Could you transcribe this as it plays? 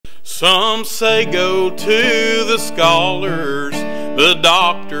Some say go to the scholars, the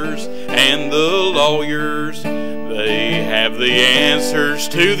doctors, and the lawyers. They have the answers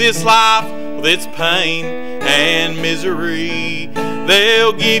to this life with its pain and misery.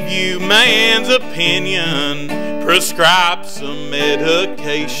 They'll give you man's opinion, prescribe some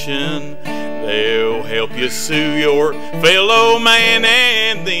medication. They'll help you sue your fellow man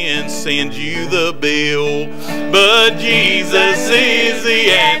and then send you the bill. But Jesus is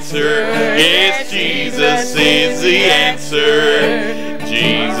the answer. Yes, Jesus is the answer.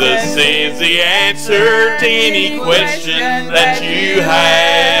 Jesus is the answer to any question that you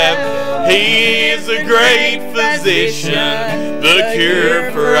have. He is a great physician, the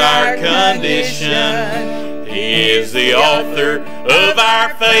cure for our condition. He is the author of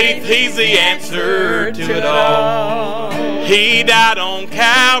our faith. He's the answer to it all. He died on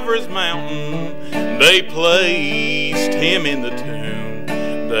Calvary's mountain. They placed him in the tomb.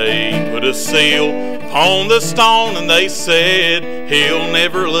 They put a seal upon the stone and they said he'll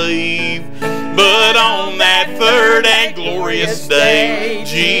never leave. But on that third and glorious day,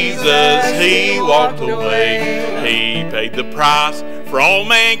 Jesus, he walked away. He paid the price for all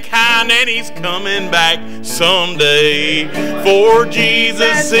mankind, and he's coming back someday. For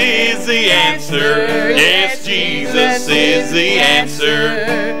Jesus is the answer. Yes, Jesus is the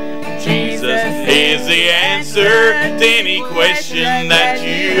answer. Jesus is the answer to any question that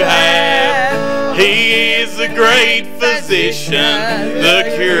you have. He is the great physician,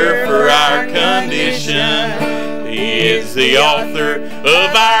 the cure for our condition. He is the author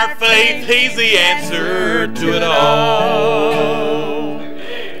of our faith. He's the answer to it all.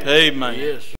 Amen. Yes.